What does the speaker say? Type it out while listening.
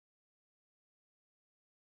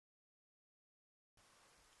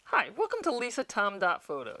Hi, welcome to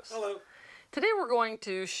LisaTom.photos. Hello. Today we're going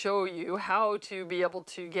to show you how to be able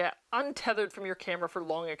to get untethered from your camera for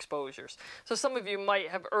long exposures. So some of you might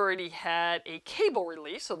have already had a cable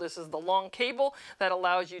release. So this is the long cable that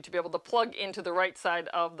allows you to be able to plug into the right side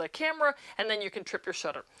of the camera, and then you can trip your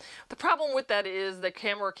shutter. The problem with that is the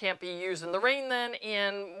camera can't be used in the rain then,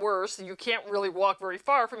 and worse, you can't really walk very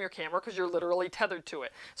far from your camera because you're literally tethered to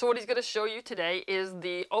it. So what he's going to show you today is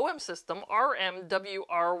the OM system,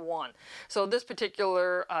 RM-WR1. So this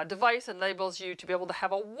particular device enables you to be able to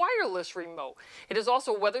have a wireless remote. It is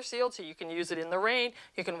also weather sealed, so you can use it in the rain.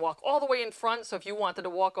 You can walk all the way in front, so if you wanted to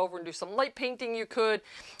walk over and do some light painting, you could.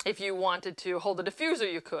 If you wanted to hold a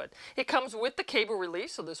diffuser, you could. It comes with the cable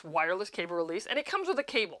release, so this wireless cable release, and it comes with a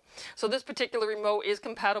cable. So this particular remote is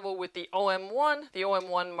compatible with the OM1, the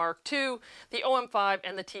OM1 Mark II, the OM5,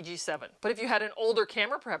 and the TG7. But if you had an older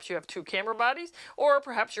camera, perhaps you have two camera bodies, or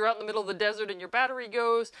perhaps you're out in the middle of the desert and your battery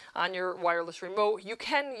goes on your wireless remote, you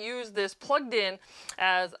can use this plugged in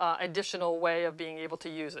as an additional way of being able to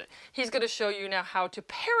use it. He's going to show you now how to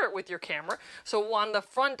pair it with your camera. So on the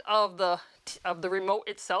front of the remote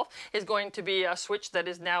itself is going to be a switch that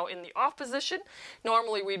is now in the off position.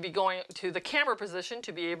 Normally we'd be going to the camera position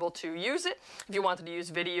to be able to use it. If you wanted to use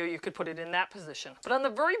video, you could put it in that position. But on the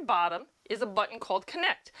very bottom is a button called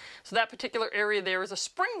connect. So that particular area there is a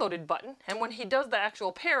spring-loaded button, and when he does the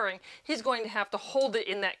actual pairing, he's going to have to hold it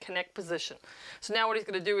in that connect position. So now what he's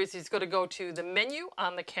going to do is he's going to go to the menu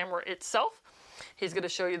on the camera itself. He's going to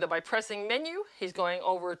show you that by pressing menu, he's going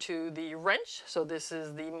over to the wrench. So this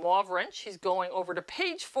is the mauve wrench. He's going over to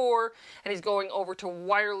page 4, and he's going over to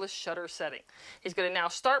wireless shutter setting. He's going to now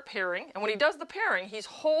start pairing, and when he does the pairing, he's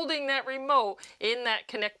holding that remote in that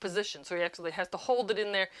connect position. So he actually has to hold it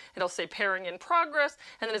in there. It'll say pairing in progress,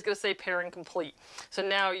 and then it's going to say pairing complete. So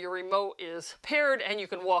now your remote is paired, and you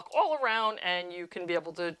can walk all around, and you can be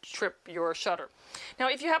able to trip your shutter. Now,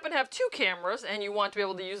 if you happen to have two cameras, and you want to be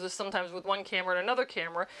able to use this sometimes with one camera and another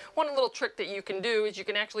camera, one little trick that you can do is you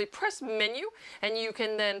can actually press menu, and you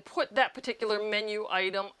can then put that particular menu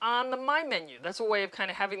item on the My Menu. That's a way of kind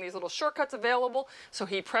of having these little shortcuts available. So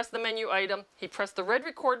he pressed the menu item, he pressed the red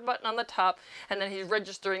record button on the top, and then he's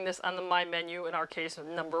registering this on the My Menu, in our case,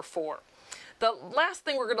 number 4. The last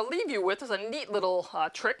thing we're going to leave you with is a neat little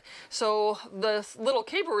trick. So this little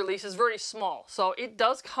cable release is very small. So it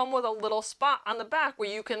does come with a little spot on the back where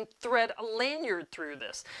you can thread a lanyard through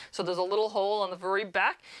this. So there's a little hole on the very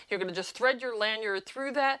back. You're going to just thread your lanyard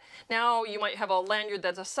through that. Now you might have a lanyard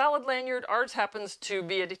that's a solid lanyard. Ours happens to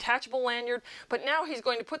be a detachable lanyard. But now he's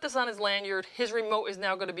going to put this on his lanyard. His remote is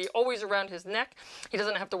now going to be always around his neck. He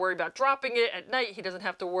doesn't have to worry about dropping it at night. He doesn't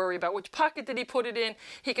have to worry about which pocket did he put it in.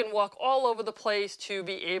 He can walk all over the place to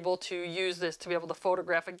be able to use this to be able to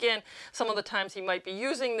photograph again. Some of the times he might be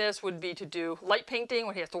using this would be to do light painting,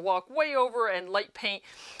 when he has to walk way over and light paint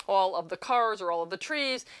all of the cars or all of the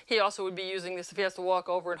trees. He also would be using this if he has to walk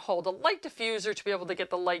over and hold a light diffuser to be able to get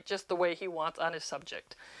the light just the way he wants on his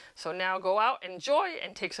subject. So now go out, enjoy,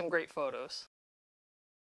 and take some great photos.